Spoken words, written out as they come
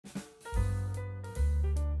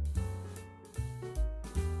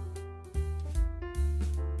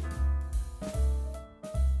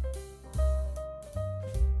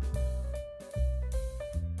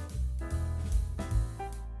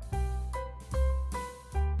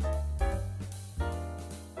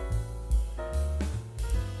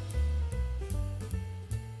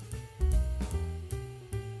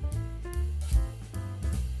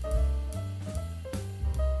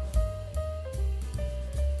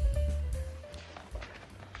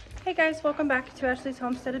Hey guys, welcome back to Ashley's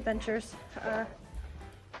Homestead Adventures.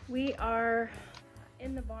 We are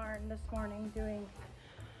in the barn this morning doing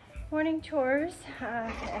morning chores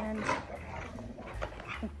and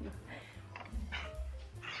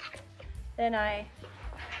then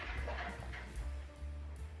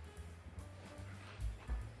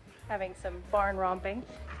having some barn romping.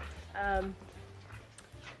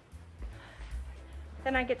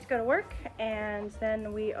 Then I get to go to work, and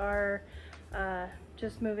then we are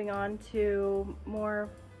just moving on to more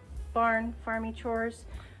barn farmy chores.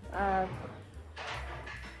 Got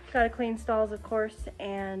to clean stalls, of course,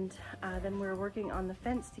 and then we're working on the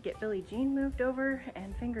fence to get Billie Jean moved over,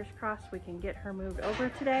 and fingers crossed we can get her moved over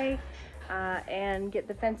today and get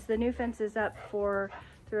the new fences up for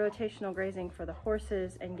the rotational grazing for the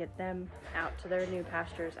horses and get them out to their new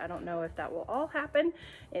pastures. I don't know if that will all happen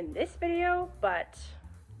in this video, but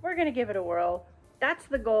we're gonna give it a whirl. That's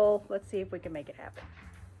the goal. Let's see if we can make it happen.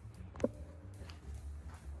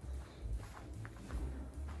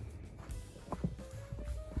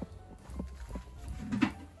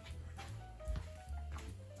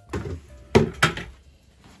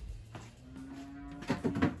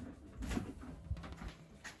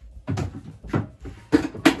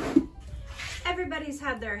 Everybody's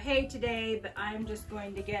had their hay today, but I'm just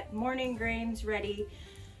going to get morning grains ready,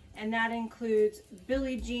 and that includes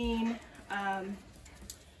Billie Jean,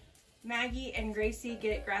 Maggie and Gracie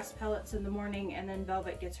get grass pellets in the morning, and then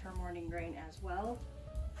Velvet gets her morning grain as well.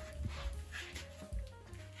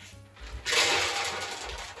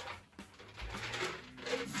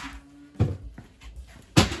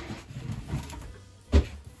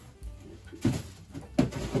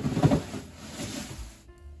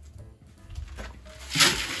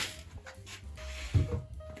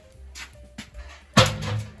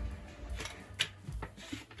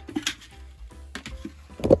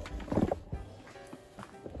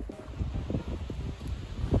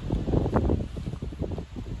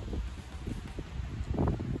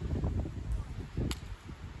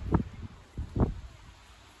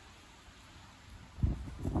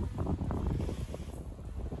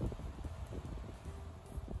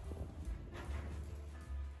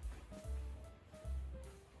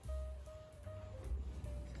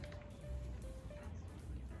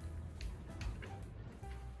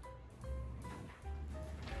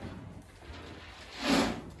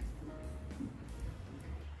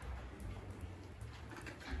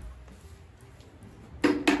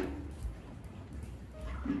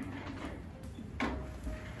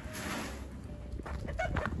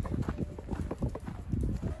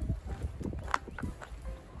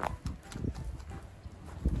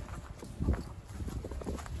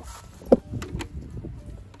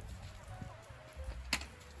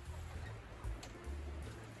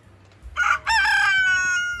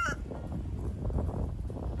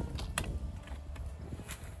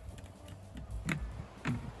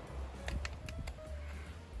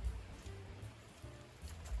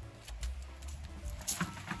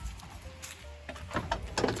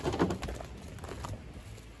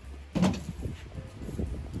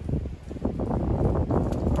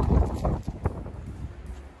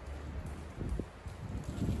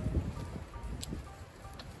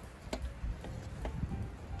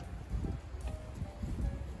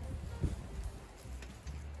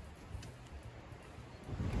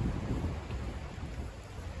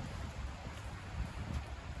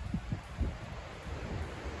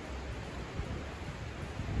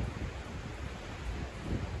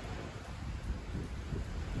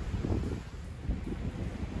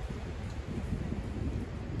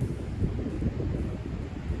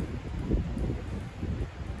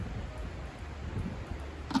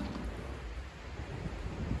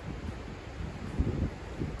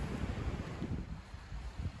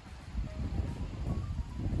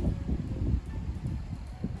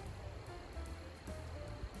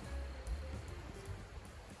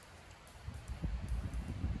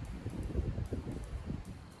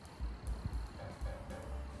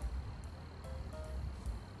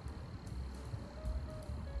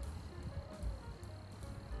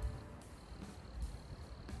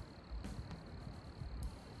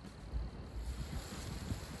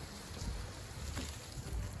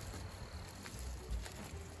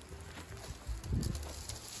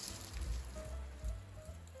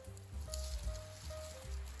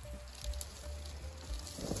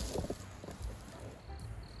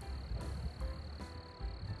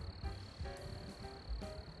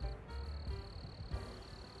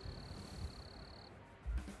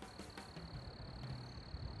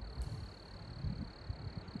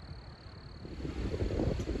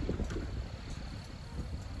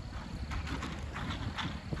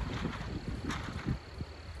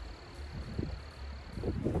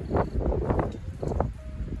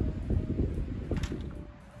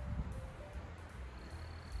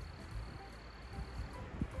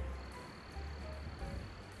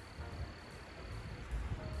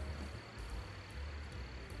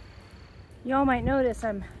 Y'all might notice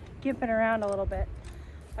I'm gimping around a little bit.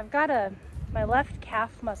 I've got my left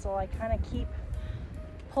calf muscle, I kind of keep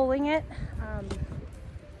pulling it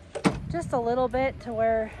just a little bit to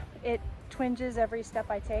where it twinges every step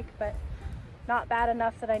I take, but not bad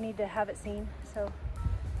enough that I need to have it seen. So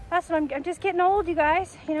that's what I'm just getting old, you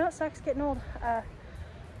guys. You know, it sucks getting old.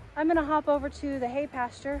 I'm gonna hop over to the hay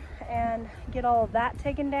pasture and get all of that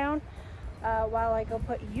taken down while I go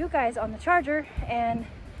put you guys on the charger, and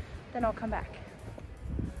then I'll come back.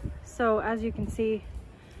 So as you can see,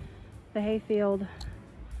 the hay field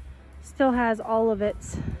still has all of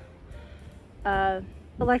its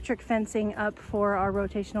electric fencing up for our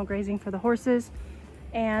rotational grazing for the horses,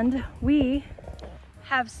 and we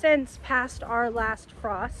have since passed our last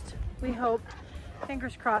frost. We hope,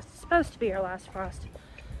 fingers crossed, it's supposed to be our last frost.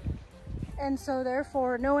 And so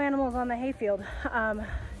therefore no animals on the hayfield.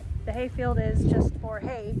 The hayfield is just for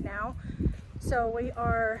hay now. So we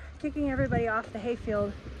are kicking everybody off the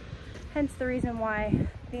hayfield, hence the reason why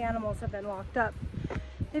the animals have been locked up.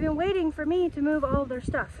 They've been waiting for me to move all of their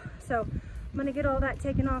stuff. So I'm gonna get all that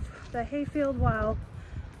taken off the hayfield while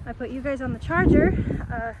I put you guys on the charger,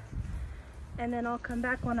 and then I'll come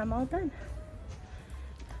back when I'm all done.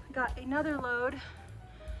 Got another load.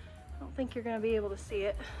 I don't think you're gonna be able to see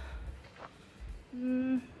it.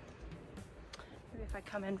 Maybe if I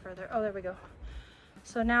come in further. Oh, there we go.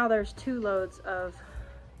 So now there's 2 loads of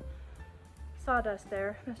sawdust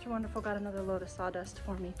there. Mr. Wonderful got another load of sawdust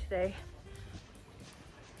for me today.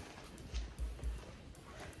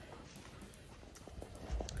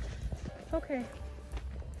 Okay,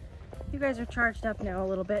 you guys are charged up now a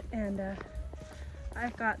little bit, and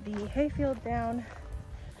I've got the hayfield down,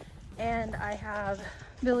 and I have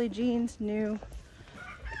Billie Jean's new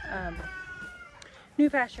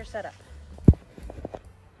pasture set up.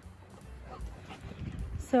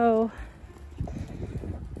 So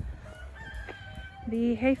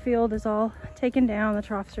the hayfield is all taken down, the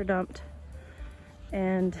troughs are dumped,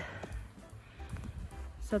 and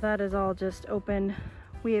so that is all just open.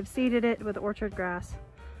 We have seeded it with orchard grass,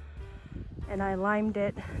 and I limed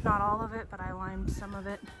it, not all of it, but I limed some of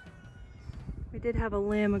it. We did have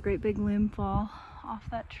a great big limb fall off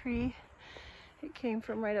that tree. It came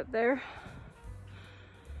from right up there.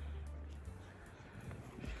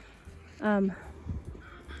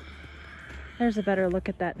 There's a better look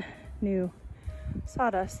at that new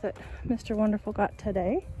sawdust that Mr. Wonderful got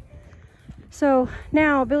today. So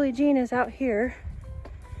now Billie Jean is out here.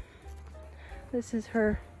 This is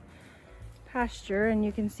her pasture, and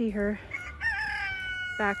you can see her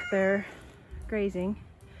back there grazing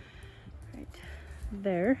right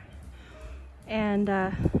there. And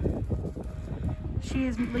she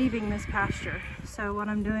is leaving this pasture. So what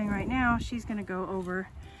I'm doing right now, she's gonna go over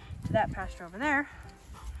to that pasture over there.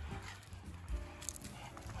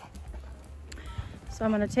 So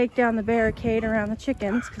I'm gonna take down the barricade around the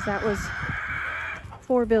chickens, because that was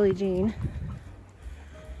for Billie Jean.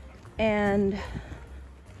 And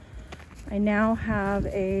I now have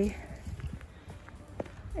a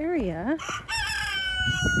area.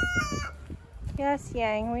 Yes,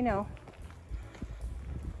 Yang, we know.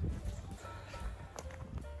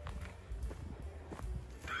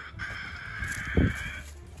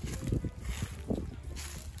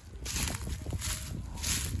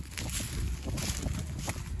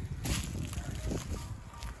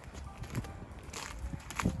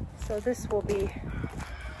 So this will be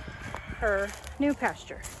her new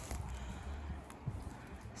pasture.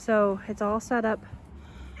 So it's all set up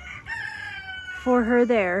for her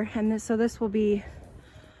there, and so this will be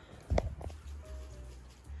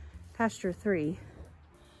pasture 3.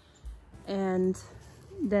 And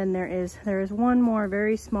then there is one more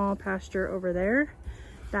very small pasture over there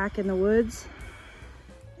back in the woods.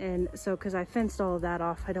 And so because I fenced all of that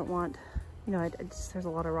off, I don't want, you know, there's a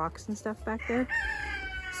lot of rocks and stuff back there.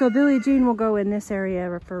 So Billie Jean will go in this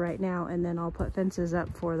area for right now, and then I'll put fences up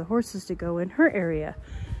for the horses to go in her area.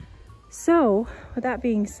 So with that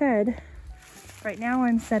being said, right now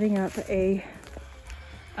I'm setting up a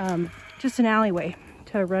just an alleyway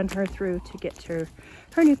to run her through to get to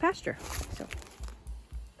her new pasture. So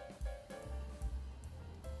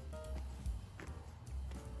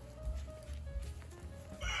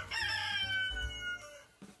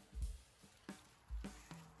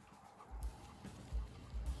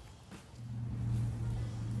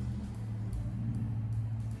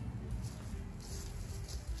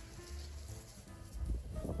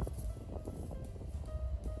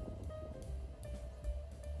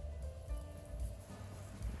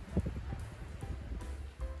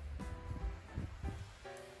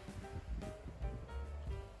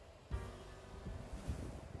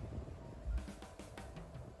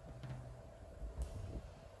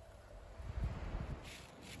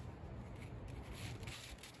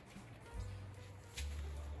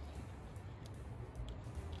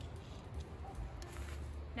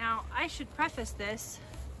I should preface this.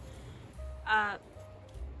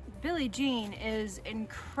 Billie Jean is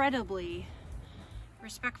incredibly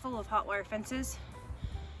respectful of hot wire fences.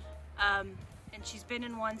 And she's been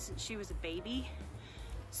in one since she was a baby.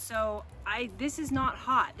 So this is not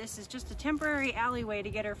hot. This is just a temporary alleyway to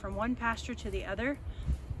get her from one pasture to the other.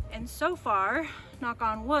 And so far, knock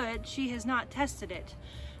on wood, she has not tested it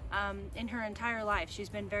in her entire life. She's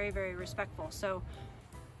been very, very respectful. So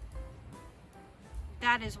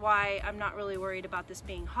that is why I'm not really worried about this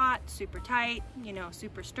being hot, super tight, you know,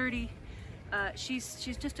 super sturdy. She's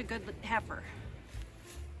just a good heifer.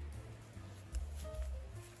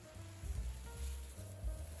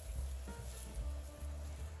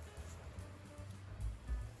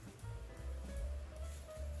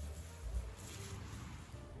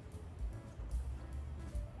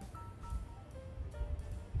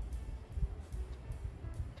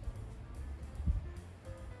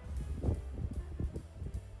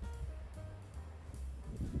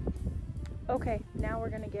 Okay, now we're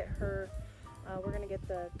gonna get her, we're gonna get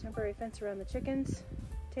the temporary fence around the chickens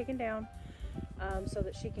taken down so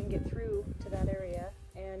that she can get through to that area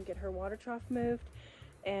and get her water trough moved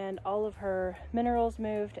and all of her minerals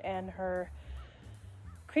moved and her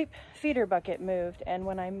creep feeder bucket moved. And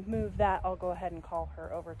when I move that, I'll go ahead and call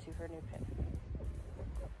her over to her new pen.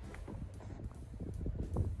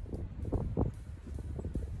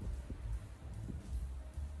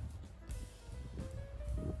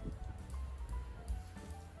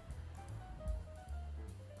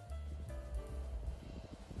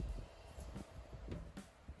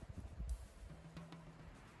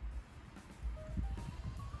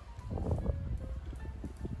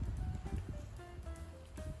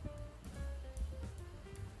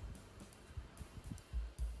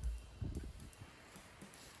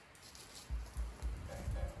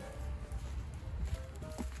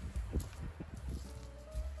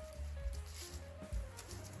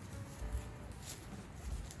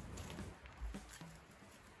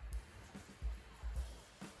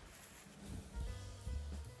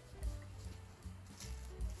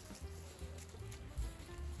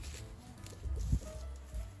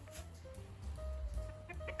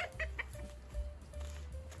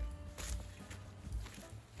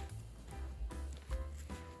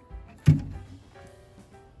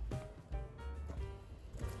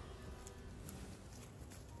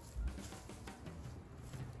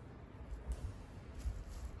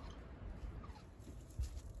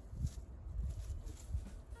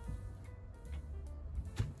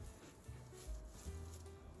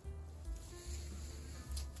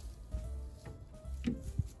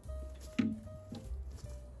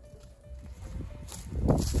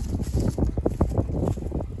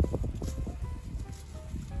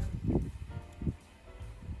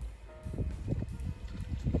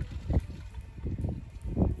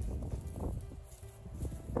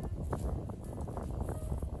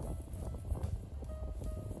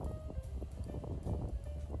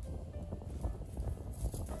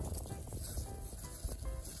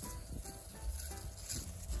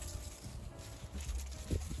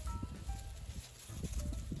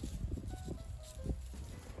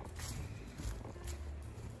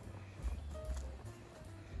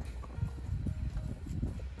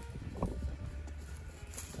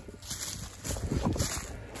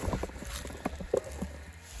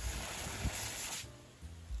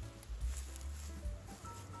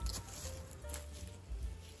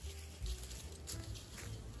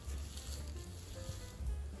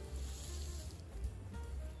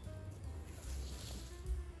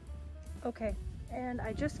 Okay, and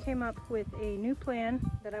I just came up with a new plan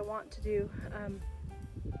that I want to do.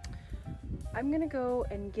 I'm gonna go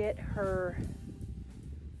and get her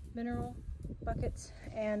mineral buckets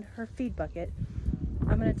and her feed bucket.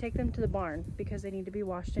 I'm gonna take them to the barn because they need to be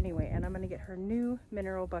washed anyway, and I'm gonna get her new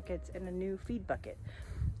mineral buckets and a new feed bucket.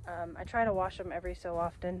 I try to wash them every so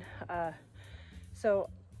often, so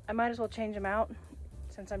I might as well change them out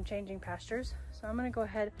since I'm changing pastures. So I'm gonna go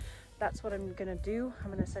ahead, that's what I'm gonna do. I'm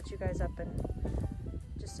gonna set you guys up, and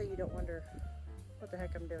just so you don't wonder what the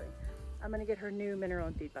heck I'm doing, I'm gonna get her new mineral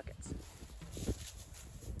and feed buckets.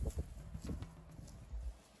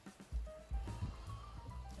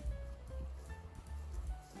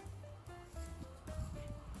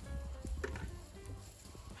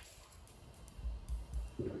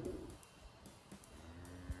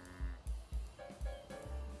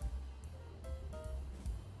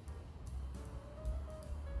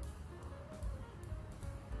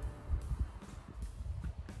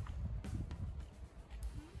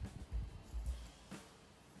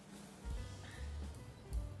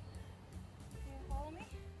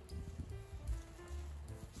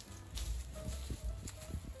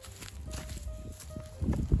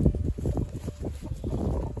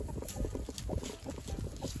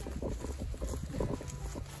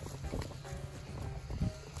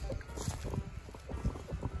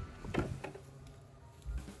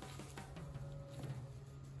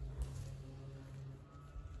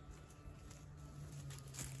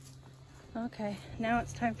 Okay, now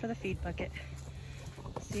it's time for the feed bucket.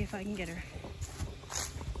 Let's see if I can get her.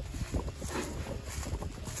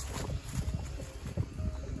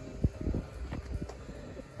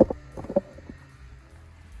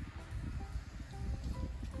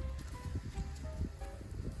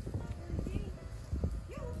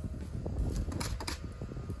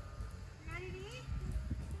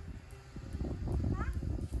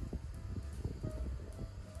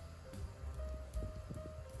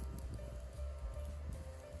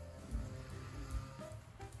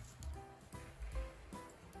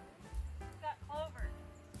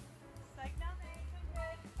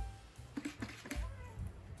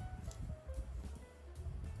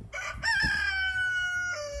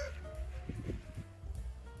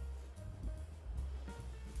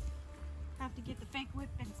 Have to get the fake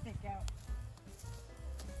whipping stick out.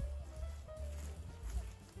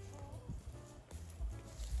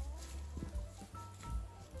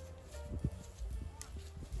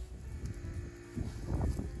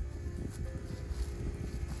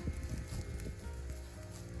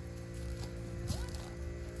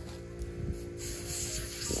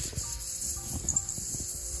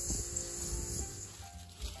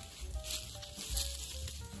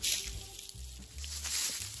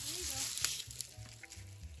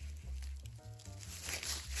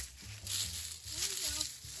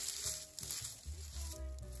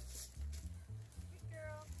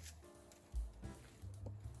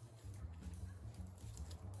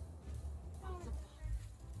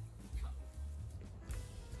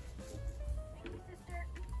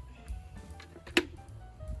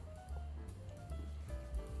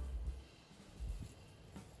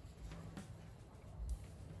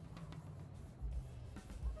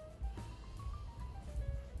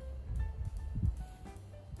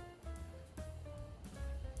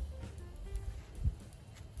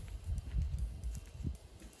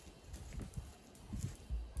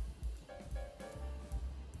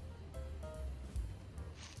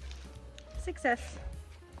 Success.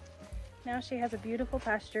 Now she has a beautiful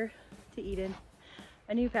pasture to eat in.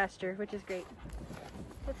 A new pasture, which is great.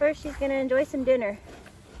 But first she's gonna enjoy some dinner.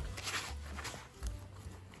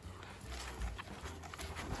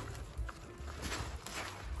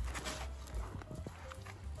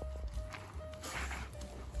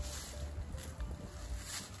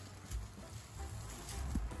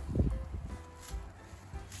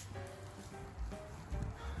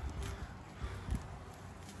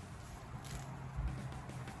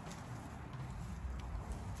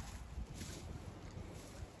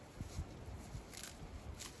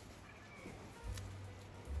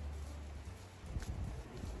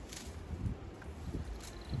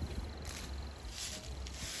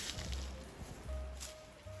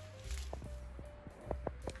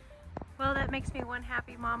 Well, that makes me one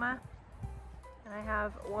happy mama. And I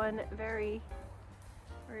have one very,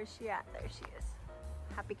 where is she at? There she is.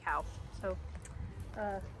 Happy cow. So,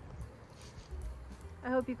 I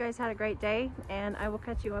hope you guys had a great day, and I will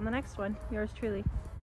catch you on the next one. Yours truly.